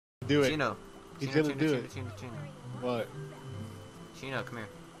do it. Chino. He's Chino, gonna Chino, do Chino, it. Chino, Chino. What? Chino, come here.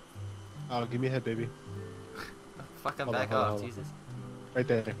 Oh, give me a head, baby. Fucking Hold on, back hold on, off, hold on. Jesus. Right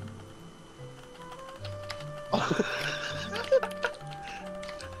there.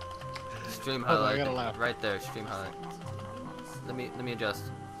 Stream Hold on, I highlight. gotta laugh. Right there, stream highlight. Let me adjust.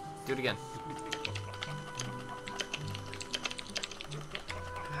 Do it again.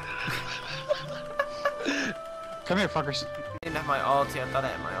 Come here, fuckers. I didn't have my ulti, I thought I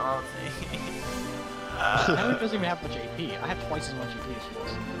had my ulti. Henry doesn't even have much AP. I have twice as much AP as she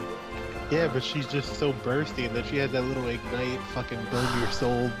does. Yeah, but she's just so bursty, and then she has that little ignite, fucking burn your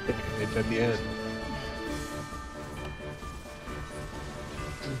soul damage at the end.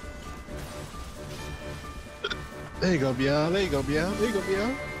 There you go, Meow. There you go, Meow. There you go,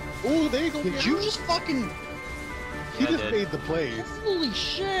 Meow. Ooh, there you go, Meow. Did you just fucking... He Yeah, I just did. made the plays. Holy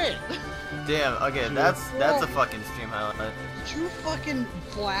shit! Damn, okay, that's a fucking stream highlight. Did you fucking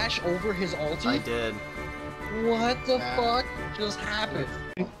flash over his ulti? I did. What the fuck just happened?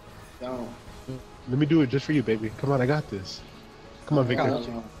 Don't. Let me do it just for you, baby. Come on, I got this. Come on, Victor. Got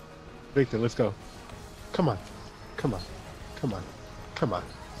you. Victor, let's go. Come on. Come on. Come on. Come on.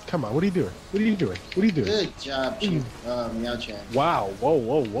 Come on. What are you doing? What are you doing? What are you doing? Good job, Meow-chan. Wow. Whoa,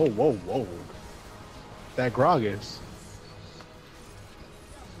 whoa, whoa, whoa, whoa. That Gragas.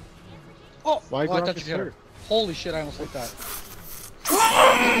 Oh! Why I thought Gragas you hit her. hurt? Holy shit, I almost hit that.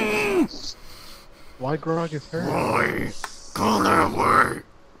 Why Gragas hurt? Why? Go that way!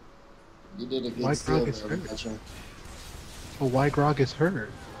 You did a good Why steal Gragas there, hurt? Meow-chan. Well, why Gragas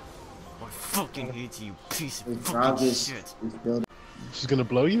hurt? I fucking hate you, piece If of fucking Gragas shit. is building, She's gonna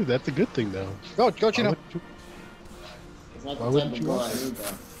blow you? That's a good thing, though. Go, Why Chino. wouldn't you- it's not Why the wouldn't type of you goal want I that? need,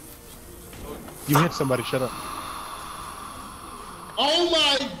 though. You hit somebody, shut up. Oh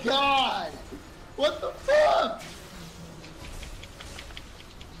my god! What the fuck?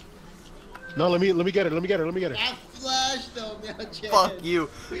 No, let me get her, let me get her, let me get her. That flash though, Meow-chan. Fuck you.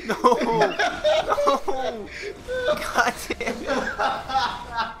 No! No! God damn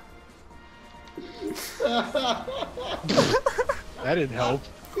That didn't help.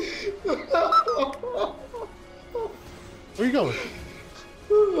 Where you going?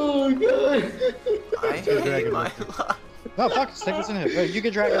 Oh god. I hate Dragon my Lord. life. No, fuck, let's take this in here. Wait, you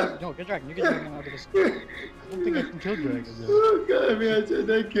get dragon. No, get dragon. You get dragon out of this. I don't think I can kill dragons. Though. Oh god, Meow-chan,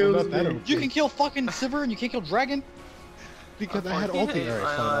 that kills Not that me. okay. You can kill fucking Sivir and you can't kill dragon? Because I had fucking ulti. hate Alright,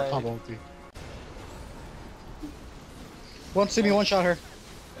 my fine, I'll pop life. ulti. One see me, one shot her.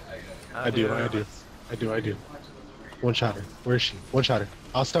 I do. One shot her. Where is she? One shot her.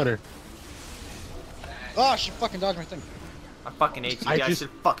 I'll stun her. Oh, she fucking dodged my thing. I fucking hate you I guys just- should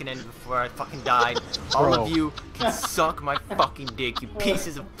fucking end before I fucking died. All Bro. of you can suck my fucking dick, you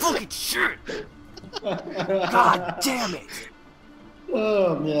pieces of fucking shit! God damn it!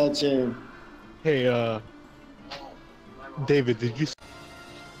 Oh, Meow-chan. Hey, David, did you...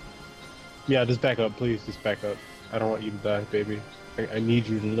 Yeah, just back up, please. Just back up. I don't want you to die, baby. I need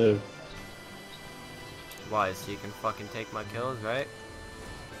you to live. Why, so you can fucking take my kills, right?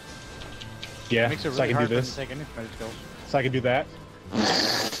 Yeah, Makes it so I really can do hard for him this. to take anybody's kills. So I can do that.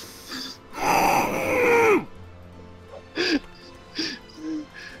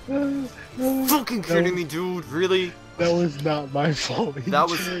 Fucking kidding me, dude, really? That was not my fault. He That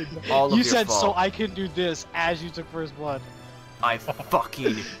was tried. all of You your said fault. so I can do this as you took first blood. I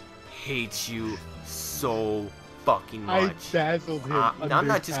fucking hate you so fucking I much. dazzled him. I'm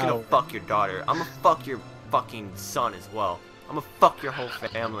not just gonna under fuck your daughter. I'm gonna fuck your fucking son as well. I'm gonna fuck your whole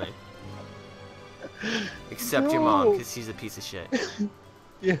family. Except your mom, No. because she's a piece of shit.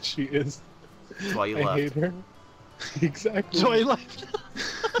 Yeah, she is. That's why you I left. hate her. Exactly. So he left.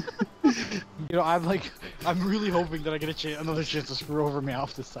 You know, I'm really hoping that I get another chance to screw over me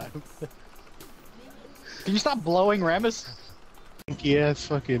off this time. Can you stop blowing, Ramus? Stinky ass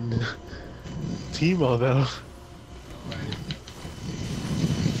fucking Teemo though.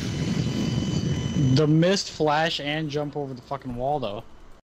 The missed flash and jump over the fucking wall, though.